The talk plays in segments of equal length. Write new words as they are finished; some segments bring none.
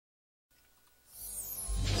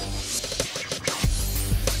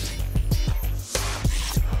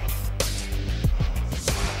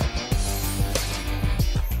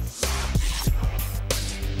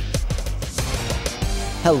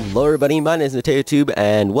Hello everybody, my name is Mateo-Tube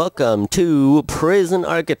and welcome to Prison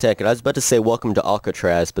Architect. And I was about to say welcome to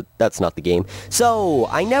Alcatraz, but that's not the game. So,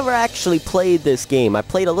 I never actually played this game. I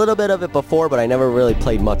played a little bit of it before, but I never really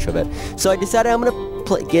played much of it. So I decided I'm going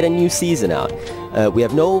to get a new season out. We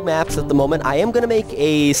have no maps at the moment. I am going to make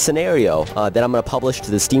a scenario that I'm going to publish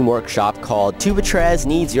to the Steam Workshop called Tubeatraz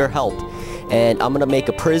Needs Your Help. And I'm going to make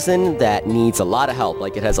a prison that needs a lot of help.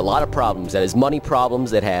 Like, it has a lot of problems. It has money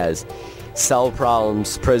problems. It has cell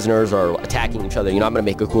problems. Prisoners are attacking each other. You know, I'm going to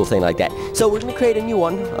make a cool thing like that. So we're going to create a new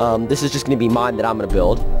one. This is just going to be mine that I'm going to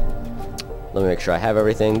build. Let me make sure I have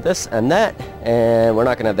everything. This and that. And we're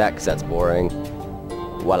not going to have that because that's boring.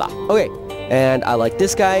 Voila. Okay. And I like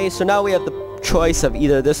this guy. So now we have the choice of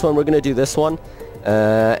either this one. We're going to do this one.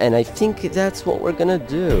 And I think that's what we're going to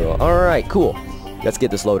do. Alright, cool. Let's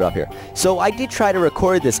get this loaded up here. So I did try to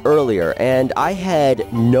record this earlier, and I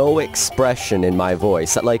had no expression in my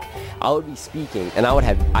voice. Like, I would be speaking, and I would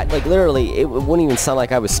have, like, literally, it wouldn't even sound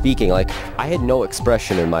like I was speaking. Like, I had no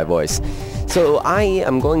expression in my voice. So I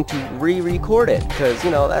am going to re-record it, because,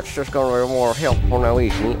 you know, that's just going to be more helpful now,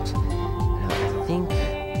 isn't it? I think,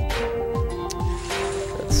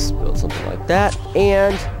 let's build something like that,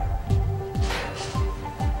 and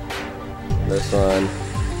this one.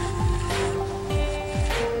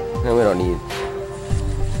 And we don't need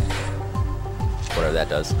whatever that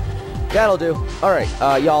does. That'll do. Alright,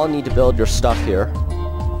 y'all need to build your stuff here.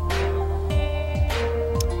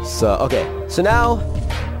 So, okay. So now,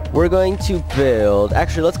 we're going to build...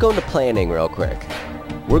 Actually, let's go into planning real quick.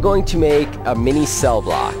 We're going to make a mini cell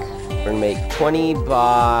block. We're going to make 20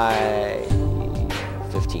 by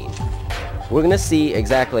 15. We're going to see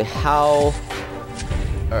exactly how...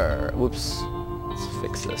 whoops. Let's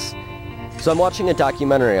fix this. So I'm watching a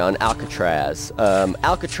documentary on Alcatraz.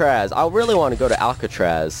 Alcatraz, I really want to go to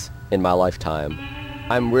Alcatraz in my lifetime.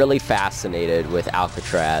 I'm really fascinated with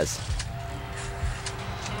Alcatraz.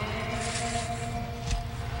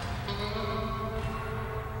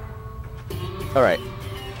 Alright,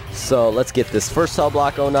 so let's get this first cell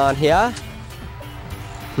block going on here.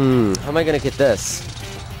 How am I going to get this?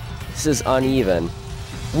 This is uneven.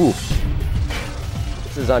 Woo.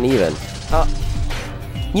 This is uneven.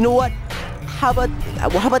 You know what? How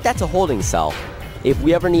about that's a holding cell? If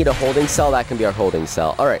we ever need a holding cell, that can be our holding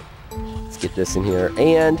cell. Alright, let's get this in here,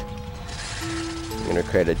 and I'm gonna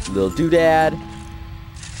create a little doodad.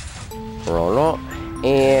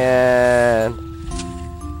 And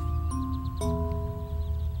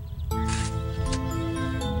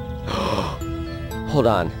hold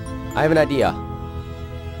on, I have an idea.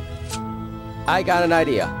 I got an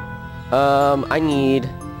idea. I need...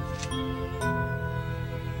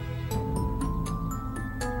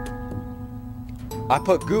 I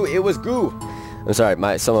put goo. It was goo. I'm sorry.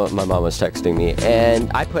 My mom was texting me, and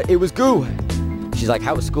I put it was goo. She's like,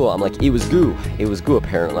 "How was school?" I'm like, "It was goo. It was goo."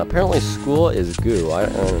 Apparently, school is goo. I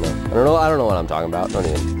don't know. I don't know what I'm talking about. Don't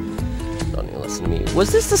even listen to me.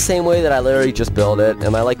 Was this the same way that I literally just built it?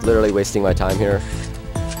 Am I like literally wasting my time here?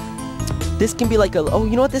 This can be like a. Oh,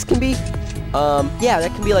 you know what this can be? Yeah,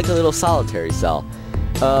 that can be like a little solitary cell.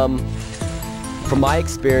 From my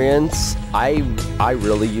experience, I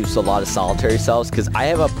really use a lot of solitary cells because I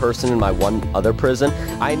have a person in my one other prison.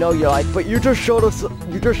 I know you're like, but you just showed us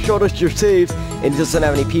your saves and it doesn't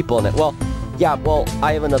have any people in it. Well, yeah, well,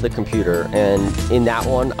 I have another computer, and in that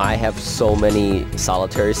one I have so many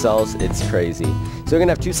solitary cells, it's crazy. So we're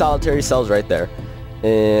gonna have 2 solitary cells right there,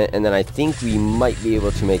 and then I think we might be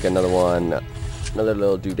able to make another one, another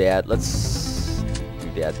little doodad. Let's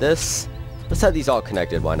doodad this. Let's have these all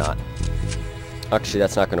connected. Why not? Actually,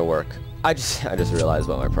 that's not gonna work. I just realized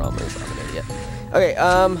what my problem is. I'm an idiot. Okay,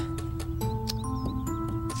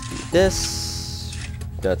 let's do this.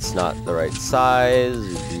 That's not the right size.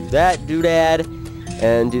 Do that, doodad,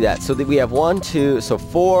 and do that. So we have 1, 2, so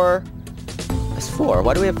 4. That's 4.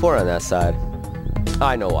 Why do we have 4 on that side?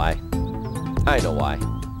 I know why. I know why.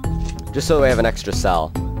 Just so we have an extra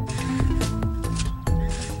cell.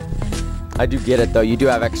 I do get it though. You do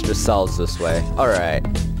have extra cells this way. All right.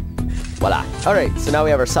 Voila. Alright, so now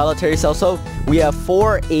we have our solitary cell. So we have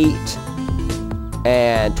 4, 8,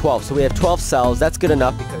 and 12. So we have 12 cells. That's good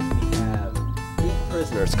enough because we have 8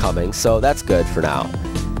 prisoners coming. So that's good for now.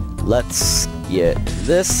 Let's get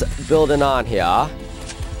this building on here.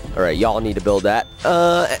 Alright, y'all need to build that.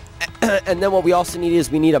 And then what we also need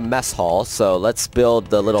is we need a mess hall. So let's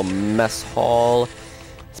build the little mess hall.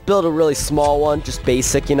 Let's build a really small one. Just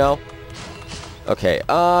basic, you know. Okay,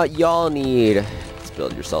 y'all need...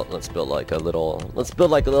 build yourself. Let's build like a little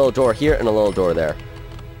door here and a little door there.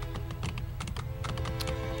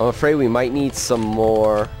 I'm afraid we might need some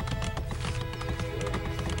more.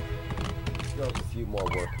 Build a few more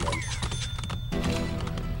workmen.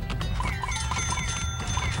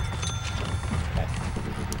 Okay.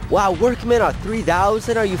 Wow, workmen are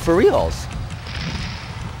 3,000? Are you for reals?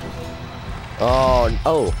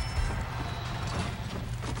 Oh.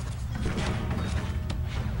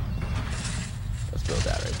 Let's build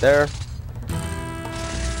that right there.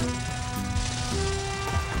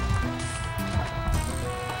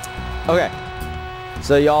 Okay.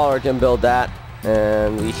 So y'all are gonna build that.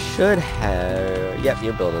 And we should have... Yep,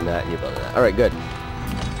 you're building that, and you're building that. Alright, good.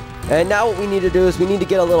 And now what we need to do is we need to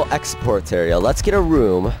get a little exports area. Let's get a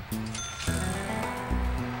room.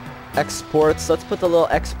 Exports. Let's put the little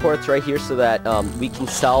exports right here so that we can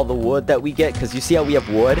sell the wood that we get. Because you see how we have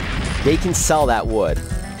wood? They can sell that wood.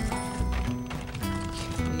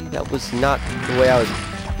 Okay, that was not the way I was...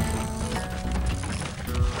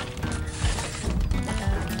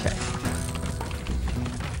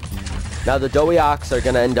 Now the doughy ox are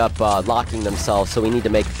gonna end up locking themselves, so we need to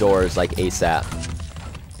make doors like ASAP.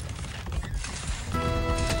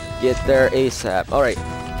 Get there ASAP. Alright,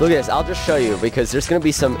 look at this. I'll just show you because there's gonna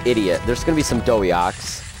be some idiot. There's gonna be some doughy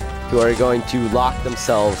ox who are going to lock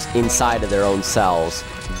themselves inside of their own cells.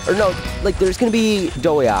 Or no, like there's gonna be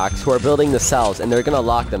doughy ox who are building the cells and they're gonna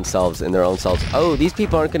lock themselves in their own cells. Oh, these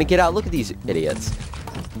people aren't gonna get out. Look at these idiots.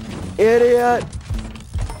 Idiot!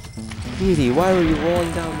 Edie, why were you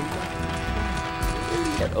rolling down the...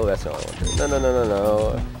 Oh, that's not what I want to do.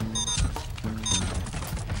 No.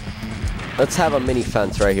 Let's have a mini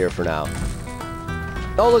fence right here for now.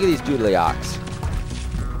 Oh, look at these doodly ox.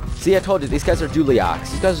 See, I told you, these guys are doodly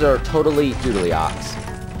ox. These guys are totally doodly ox.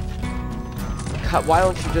 God, why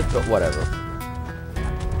don't you just go... Whatever.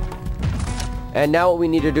 And now what we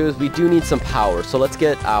need to do is we do need some power. So let's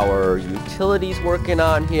get our utilities working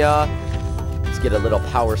on here. Let's get a little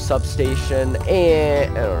power substation.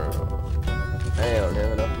 And... I don't know. I don't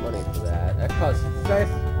have enough money for that. That costs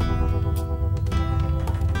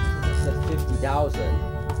 50,000.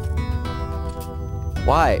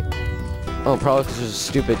 Why? Oh, probably because there's a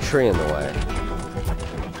stupid tree in the way.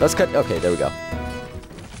 Let's cut. Okay, there we go.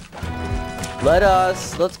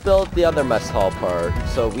 Let's build the other mess hall part.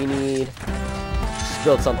 So we need to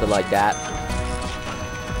build something like that.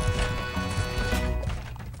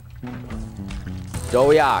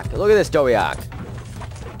 Dowiak. Look at this Dowiak.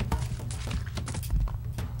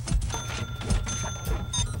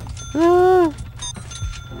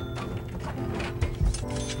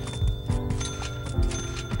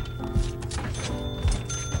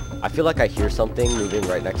 I feel like I hear something moving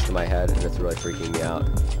right next to my head, and it's really freaking me out.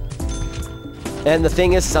 And the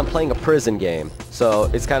thing is, I'm playing a prison game, so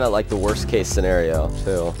it's kind of like the worst case scenario,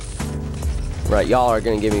 too. Right, y'all are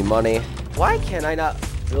gonna give me money. Why can't I not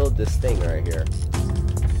build this thing right here?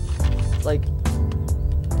 Like,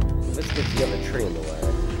 this gets the other tree in the way.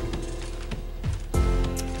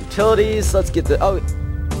 Utilities, let's get the... Oh,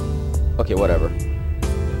 okay, whatever.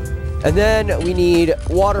 And then we need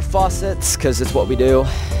water faucets, because it's what we do.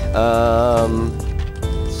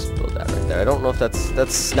 Let's build that right there. I don't know if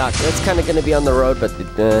that's not... That's kind of going to be on the road, but...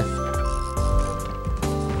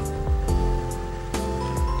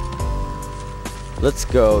 Let's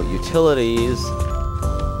go utilities.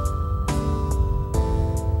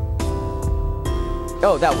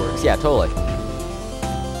 Oh, that works. Yeah, totally.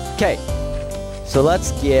 Okay. So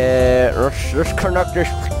let's get...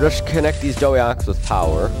 Let's connect these doughy ox with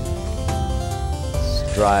power.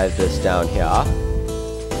 Let's drive this down here.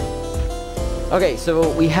 Okay, so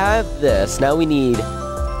we have this. Now we need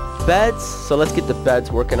beds. So let's get the beds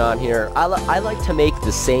working on here. I like to make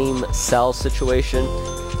the same cell situation.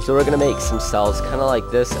 So we're going to make some cells kind of like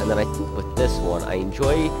this. And then I think with this one, I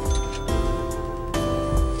enjoy...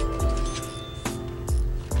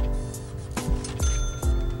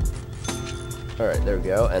 Alright, there we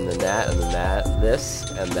go. And then that, and then that, this,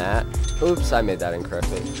 and that. Oops, I made that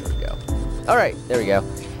incorrectly. There we go. Alright, there we go.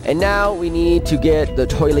 And now we need to get the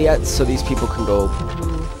toilets so these people can go...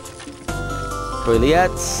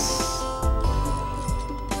 Toilets.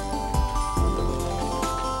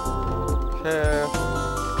 Okay.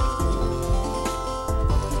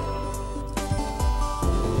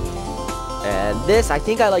 And this, I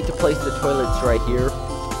think I like to place the toilets right here.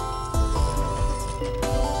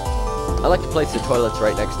 I like to place the toilets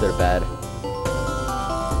right next to their bed.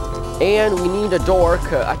 And we need a door.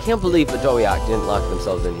 I can't believe the Dowiak didn't lock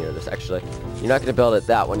themselves in here. This actually, you're not going to build it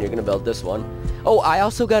that one. You're going to build this one. Oh, I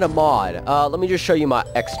also got a mod. Let me just show you my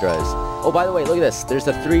extras. Oh, by the way, look at this. There's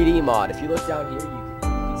a 3D mod. If you look down here, you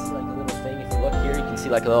can see like a little thing. If you look here, you can see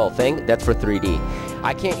like a little thing. That's for 3D.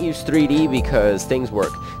 I can't use 3D because things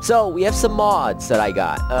work. So we have some mods that I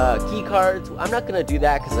got. Key cards. I'm not going to do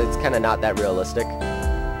that because it's kind of not that realistic.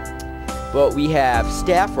 But we have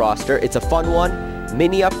staff roster. It's a fun one.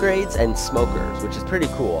 Mini upgrades and smokers, which is pretty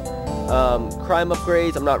cool. Crime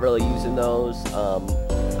upgrades, I'm not really using those.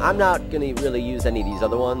 I'm not going to really use any of these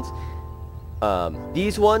other ones.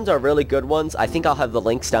 These ones are really good ones. I think I'll have the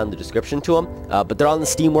links down in the description to them. But they're on the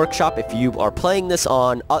Steam Workshop. If you are playing this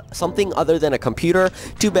on something other than a computer,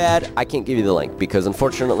 too bad I can't give you the link. Because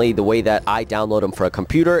unfortunately, the way that I download them for a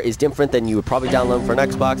computer is different than you would probably download them for an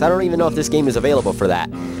Xbox. I don't even know if this game is available for that,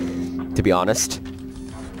 to be honest.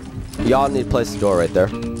 Y'all need to place the door right there.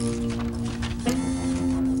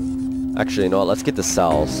 Actually, you know what? Let's get the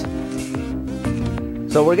cells.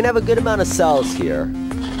 So we're going to have a good amount of cells here.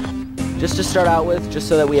 Just to start out with, just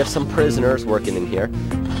so that we have some prisoners working in here.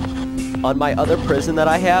 On my other prison that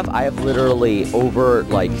I have literally over,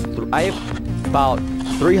 like, I have about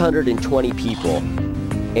 320 people.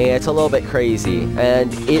 And it's a little bit crazy.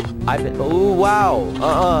 And oh, wow.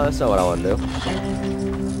 That's not what I want to do.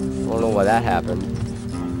 I don't know why that happened.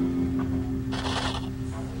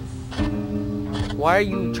 Why are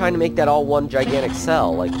you trying to make that all one gigantic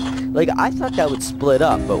cell? Like I thought that would split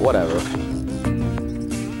up, but whatever.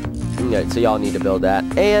 Yeah, so y'all need to build that.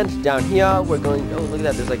 And down here, we're going... Oh, look at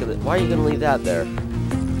that. There's like a... Why are you going to leave that there?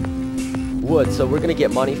 Wood. So we're going to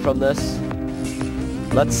get money from this.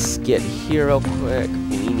 Let's get here real quick.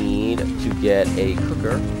 We need to get a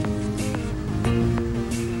cooker.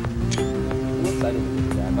 Whoops, I didn't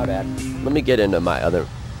do that. My bad. Let me get into my other...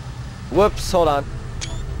 Whoops, hold on.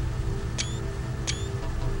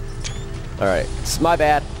 Alright, it's my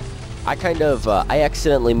bad. I kind of, I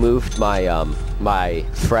accidentally moved my, my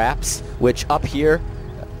fraps, which up here,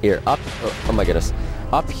 oh my goodness.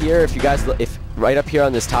 Up here, if you guys, right up here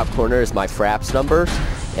on this top corner is my fraps numbers,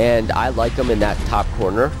 and I like them in that top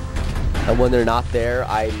corner. And when they're not there,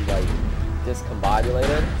 I'm, like,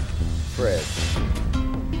 discombobulated. Fridge.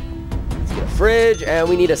 Let's get a fridge, and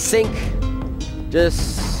we need a sink,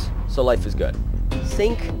 just so life is good.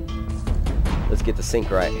 Sink. Let's get the sink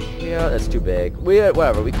right here. That's too big.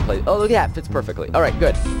 Whatever, we can play. Oh, look at that. Fits perfectly. All right,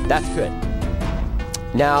 good. That's good.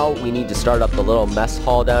 Now we need to start up the little mess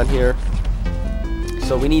hall down here.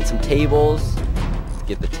 So we need some tables. Let's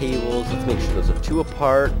get the tables. Let's make sure those are 2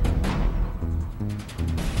 apart.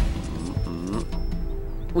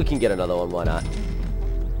 We can get another one. Why not?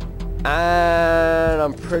 And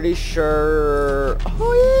I'm pretty sure...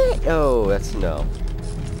 Oh, yeah. Oh, that's no.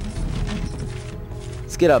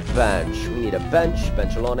 Let's get a bench. We need a bench.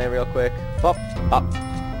 Bench alone real quick. Pop, pop.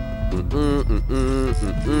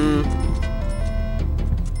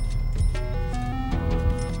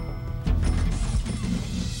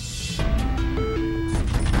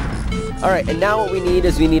 Alright, and now what we need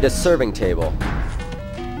is we need a serving table.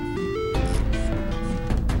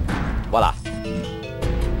 Voila.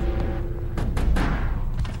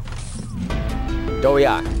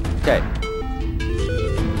 Doyak. Okay.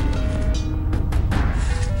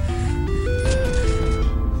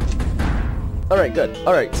 Alright, good.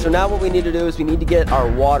 Alright, so now what we need to do is we need to get our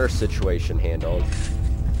water situation handled.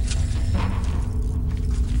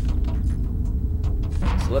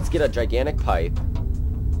 So let's get a gigantic pipe.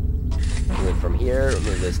 Move it from here,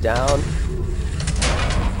 move this down.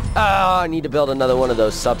 Oh, I need to build another one of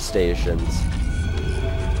those substations.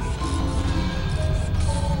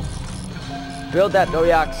 Build that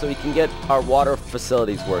Doyak so we can get our water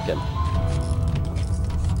facilities working.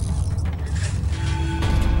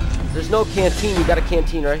 There's no canteen. You got a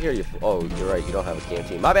canteen right here. Oh, you're right. You don't have a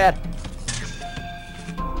canteen. My bad.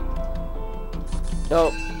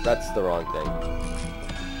 No, that's the wrong thing.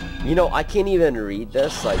 You know, I can't even read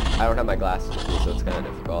this. Like, I don't have my glasses with me, so it's kind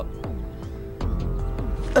of difficult.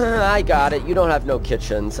 I got it. You don't have no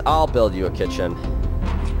kitchens. I'll build you a kitchen.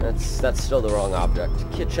 That's still the wrong object.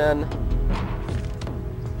 Kitchen.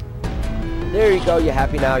 There you go. You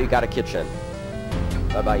happy now? You got a kitchen.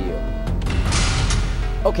 Bye-bye you.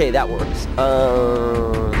 Okay, that works.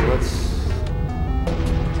 Let's...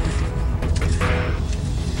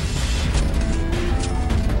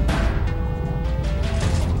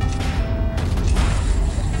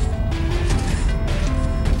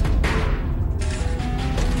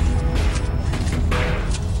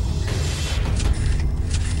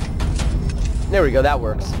 There we go, that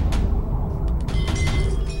works.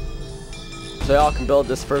 So y'all can build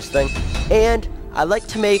this first thing. And I like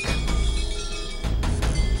to make...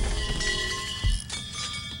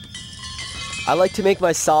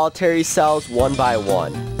 my solitary cells 1 by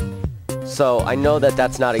 1. So I know that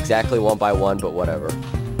that's not exactly 1 by 1, but whatever.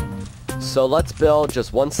 So let's build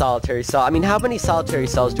just 1 solitary cell. I mean, how many solitary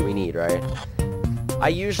cells do we need, right? I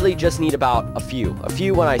usually just need about a few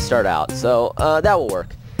when I start out. So that will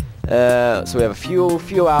work. So we have a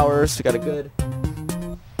few hours. We got a good...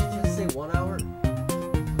 Did I say 1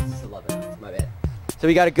 So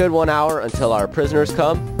we got a good 1 hour until our prisoners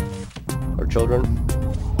come. Or children.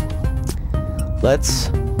 Let's...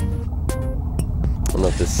 I don't know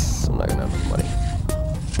if this... I'm not gonna have enough money.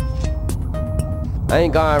 I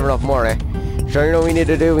ain't gonna have enough money. So you know what we need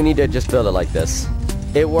to do? We need to just build it like this.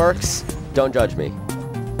 It works. Don't judge me.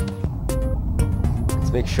 Let's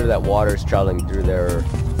make sure that water's traveling through there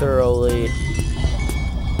thoroughly.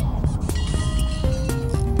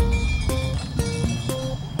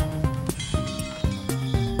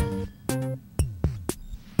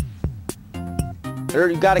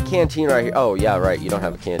 You got a canteen right here. Oh, yeah, right. You don't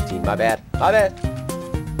have a canteen. My bad. My bad.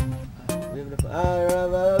 We don't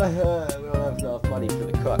have enough money for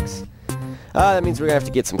the cooks. That means we're gonna have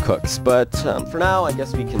to get some cooks. But for now, I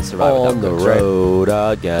guess we can survive On the road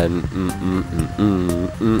again.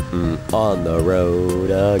 On the road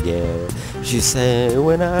again. She said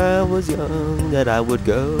when I was young that I would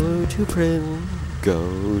go to prison.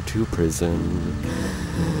 Go to prison.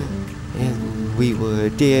 And we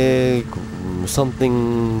would dig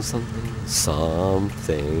something.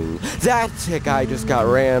 That guy just got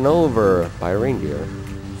ran over by a reindeer.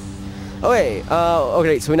 Okay,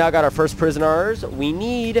 okay, so we now got our first prisoners. We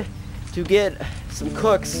need to get some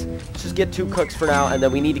cooks. Let's just get 2 cooks for now, and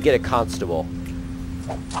then we need to get a constable.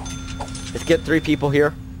 Let's get 3 people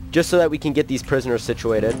here, just so that we can get these prisoners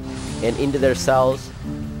situated and into their cells.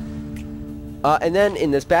 And then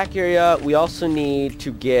in this back area, we also need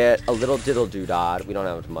to get a little diddle-doo-dah. We don't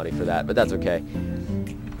have enough money for that, but that's okay.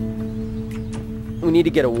 We need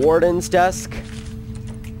to get a warden's desk.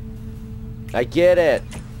 I get it.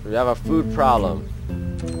 We have a food problem.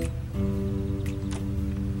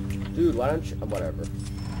 Dude, why don't you... Whatever.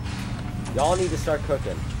 Y'all need to start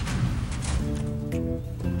cooking.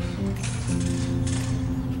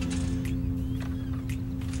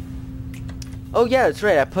 Oh yeah, that's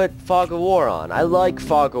right. I put Fog of War on. I like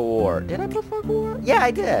Fog of War. Did I put Fog of War? Yeah, I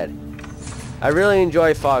did. I really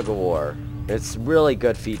enjoy Fog of War. It's a really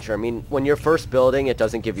good feature. I mean, when you're first building, it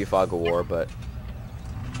doesn't give you Fog of War, but...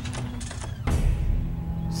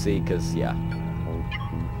 See, because, yeah.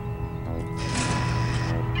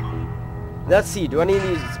 Let's see, do any of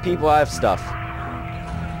these people have stuff?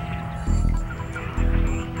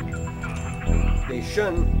 They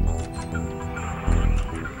shouldn't.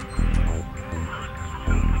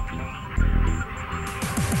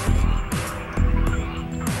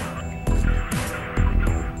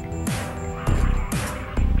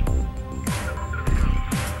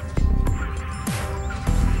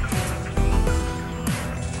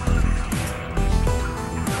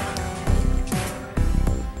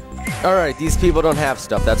 Alright, these people don't have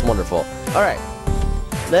stuff. That's wonderful. Alright.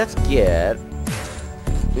 Let's get...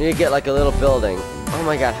 We need to get like a little building. Oh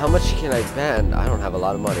my god, how much can I spend? I don't have a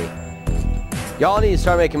lot of money. Y'all need to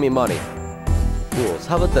start making me money. Fools.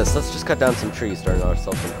 How about this? Let's just cut down some trees, start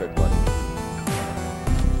ourselves some quick money.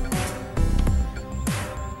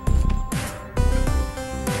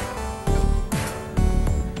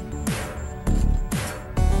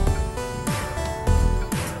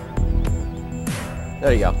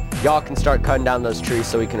 There you go. Y'all can start cutting down those trees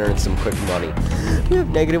so we can earn some quick money. We have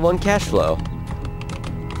 -1 cash flow.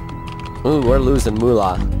 Ooh, we're losing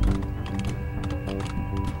moolah.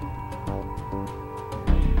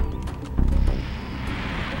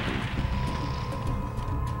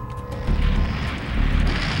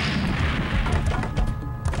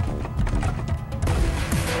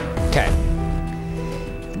 Okay.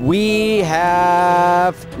 We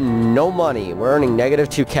have no money. We're earning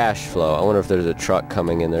 -2 cash flow. I wonder if there's a truck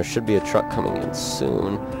coming in. There should be a truck coming in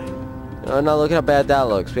soon. Oh no, look how bad that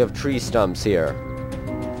looks. We have tree stumps here.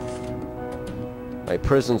 My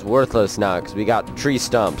prison's worthless now because we got tree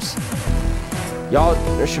stumps. Y'all,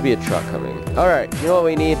 there should be a truck coming. Alright, you know what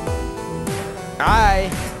we need? I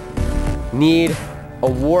need a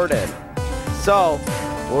warden. So,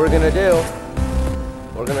 what we're gonna do,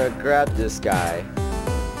 we're gonna grab this guy.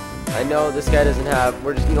 I know this guy doesn't have...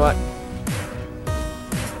 We're just... You know what?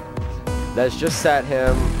 Let's just set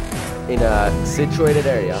him in a situated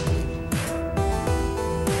area.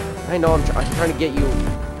 I know I'm trying to get you...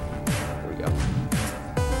 There we go.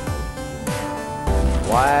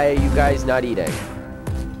 Why are you guys not eating?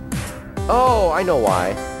 Oh, I know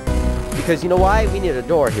why. Because you know why? We need a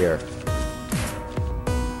door here.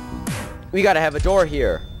 We gotta have a door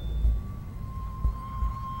here.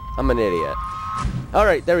 I'm an idiot.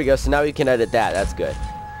 Alright, there we go. So now we can edit that. That's good.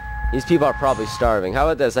 These people are probably starving. How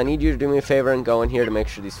about this? I need you to do me a favor and go in here to make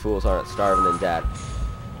sure these fools aren't starving and dead.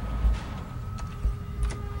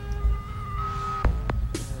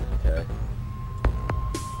 Okay.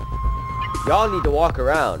 Y'all need to walk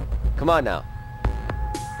around. Come on now.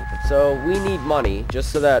 So, we need money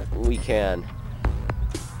just so that we can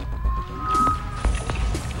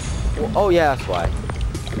Oh, yeah, that's why.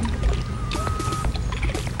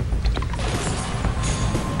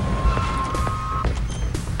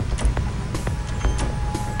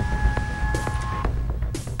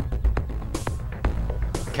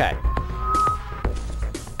 Okay.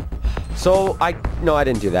 So, no, I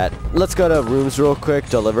didn't do that. Let's go to rooms real quick,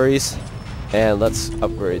 deliveries. And let's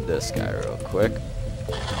upgrade this guy real quick.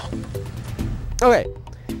 Okay.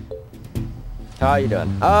 How are you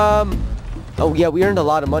doing? Oh yeah, we earned a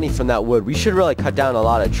lot of money from that wood. We should really cut down a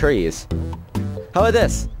lot of trees. How about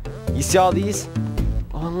this? You see all these?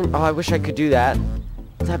 Oh, I wish I could do that.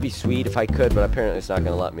 That'd be sweet if I could, but apparently it's not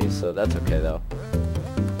gonna let me, so that's okay though.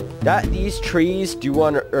 These trees do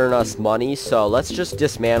want to earn us money, so let's just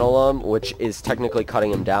dismantle them, which is technically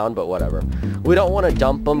cutting them down, but whatever. We don't want to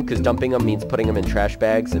dump them, because dumping them means putting them in trash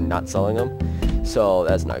bags and not selling them. So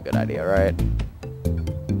that's not a good idea, right?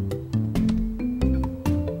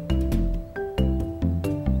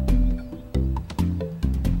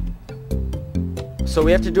 So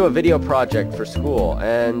we have to do a video project for school,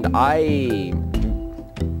 and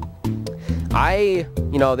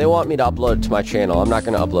you know, they want me to upload it to my channel. I'm not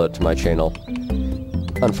going to upload it to my channel,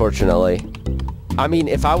 unfortunately. I mean,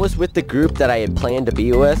 if I was with the group that I had planned to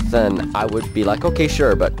be with, then I would be like, okay,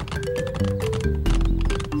 sure, but...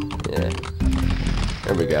 yeah.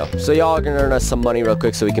 There we go. So y'all are going to earn us some money real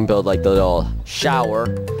quick so we can build, like, the little shower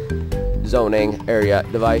zoning area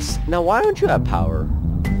device. Now, why don't you have power?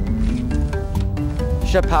 You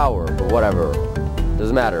should have power, or whatever.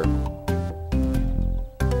 Doesn't matter.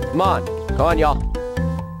 Come on. Come on, y'all.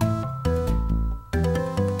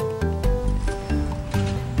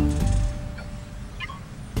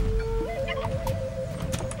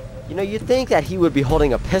 You know, you'd think that he would be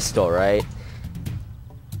holding a pistol, right?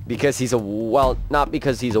 Because he's a... well, not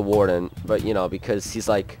because he's a warden, but, you know, because he's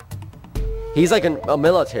like a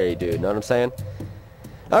military dude, know what I'm saying?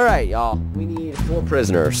 Alright, y'all. We need 4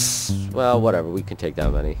 prisoners. Well, whatever. We can take that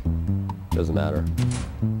many. Doesn't matter.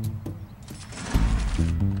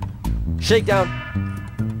 Shakedown.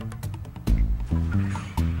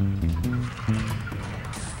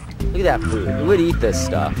 Look at that food. Who would eat this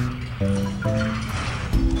stuff?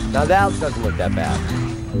 Now that doesn't look that bad.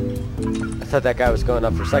 I thought that guy was going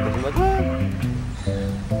up for seconds. I'm like, what?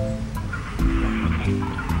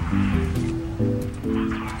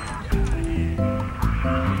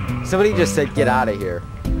 Somebody just said, get out of here.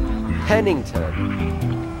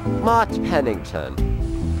 Pennington. Mott Pennington.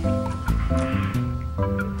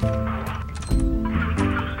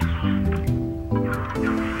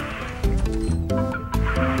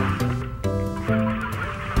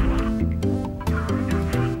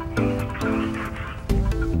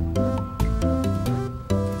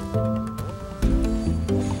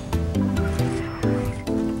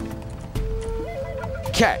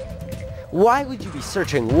 Okay. Why would you be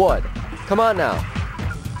searching wood? Come on now.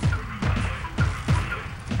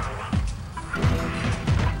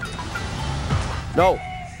 No.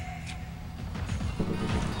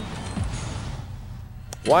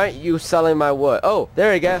 Why aren't you selling my wood? Oh,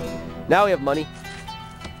 there you go. Now we have money.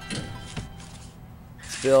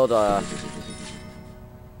 Let's build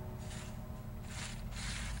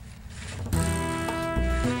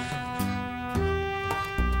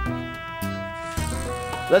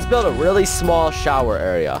let's build a really small shower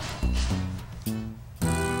area.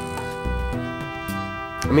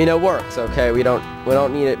 I mean, it works, okay? We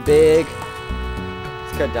don't need it big.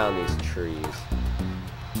 Let's cut down these trees.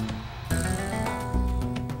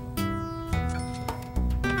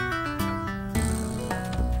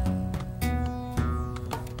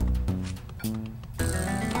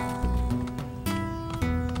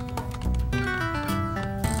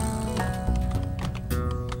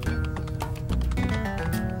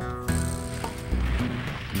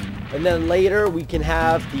 And then later we can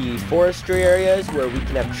have the forestry areas where we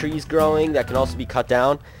can have trees growing that can also be cut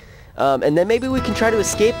down. And then maybe we can try to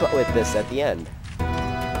escape with this at the end.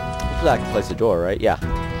 Hopefully I can place the door, right? Yeah.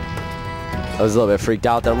 I was a little bit freaked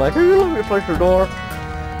out that I'm like, hey, let me place the door.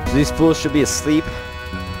 So these fools should be asleep.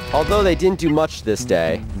 Although they didn't do much this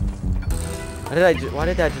day. Why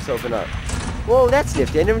did that just open up? Whoa, that's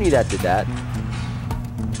nifty. I never knew that did that.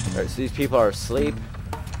 Alright, so these people are asleep.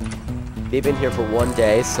 They've been here for 1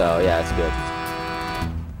 day, so yeah, it's good.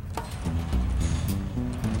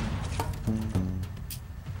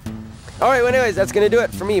 Alright, well anyways, that's going to do it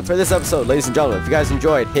for me for this episode, ladies and gentlemen. If you guys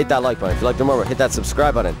enjoyed, hit that like button. If you liked it more, hit that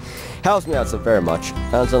subscribe button. Helps me out so very much.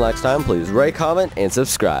 Until next time, please rate, comment, and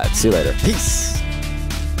subscribe. See you later. Peace!